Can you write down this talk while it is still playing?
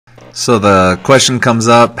So the question comes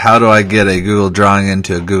up, how do I get a Google drawing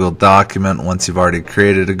into a Google document once you've already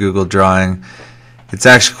created a Google drawing? It's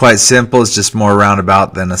actually quite simple. It's just more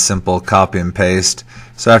roundabout than a simple copy and paste.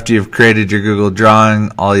 So after you've created your Google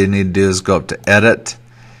drawing, all you need to do is go up to Edit.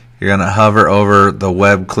 You're going to hover over the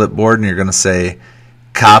web clipboard and you're going to say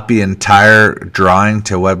copy entire drawing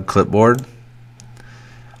to web clipboard.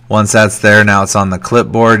 Once that's there, now it's on the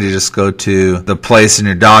clipboard. You just go to the place in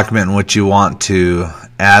your document in which you want to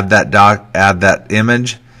add that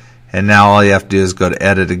image, and now all you have to do is go to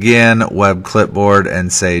Edit again, web clipboard,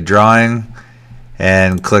 and say drawing,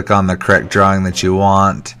 and click on the correct drawing that you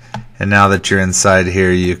want. And now that you're inside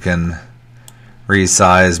here, you can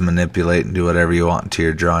resize, manipulate, and do whatever you want to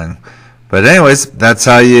your drawing. But anyways, that's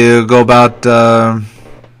how you go about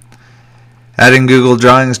adding Google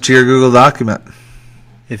drawings to your Google document.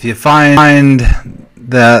 If you find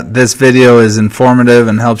that this video is informative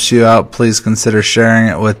and helps you out, please consider sharing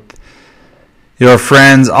it with your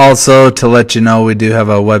friends. Also, to let you know, we do have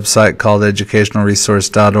a website called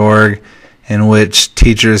educationalresource.org in which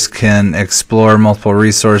teachers can explore multiple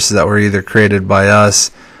resources that were either created by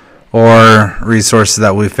us or resources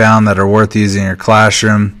that we found that are worth using in your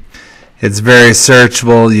classroom. It's very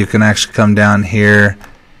searchable. You can actually come down here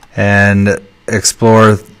and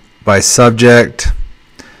explore by subject.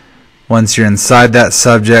 Once you're inside that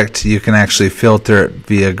subject, you can actually filter it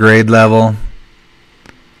via grade level.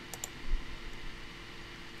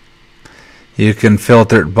 You can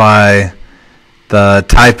filter it by the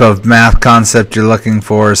type of math concept you're looking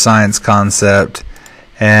for, science concept,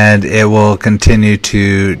 and it will continue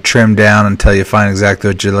to trim down until you find exactly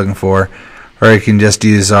what you're looking for. Or you can just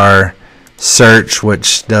use our search,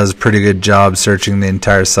 which does a pretty good job searching the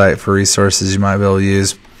entire site for resources you might be able to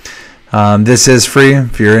use. This is free.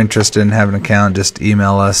 If you're interested in having an account, just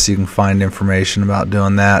email us. You can find information about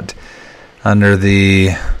doing that under the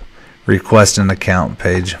Request an Account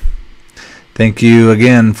page. Thank you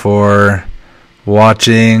again for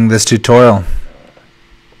watching this tutorial.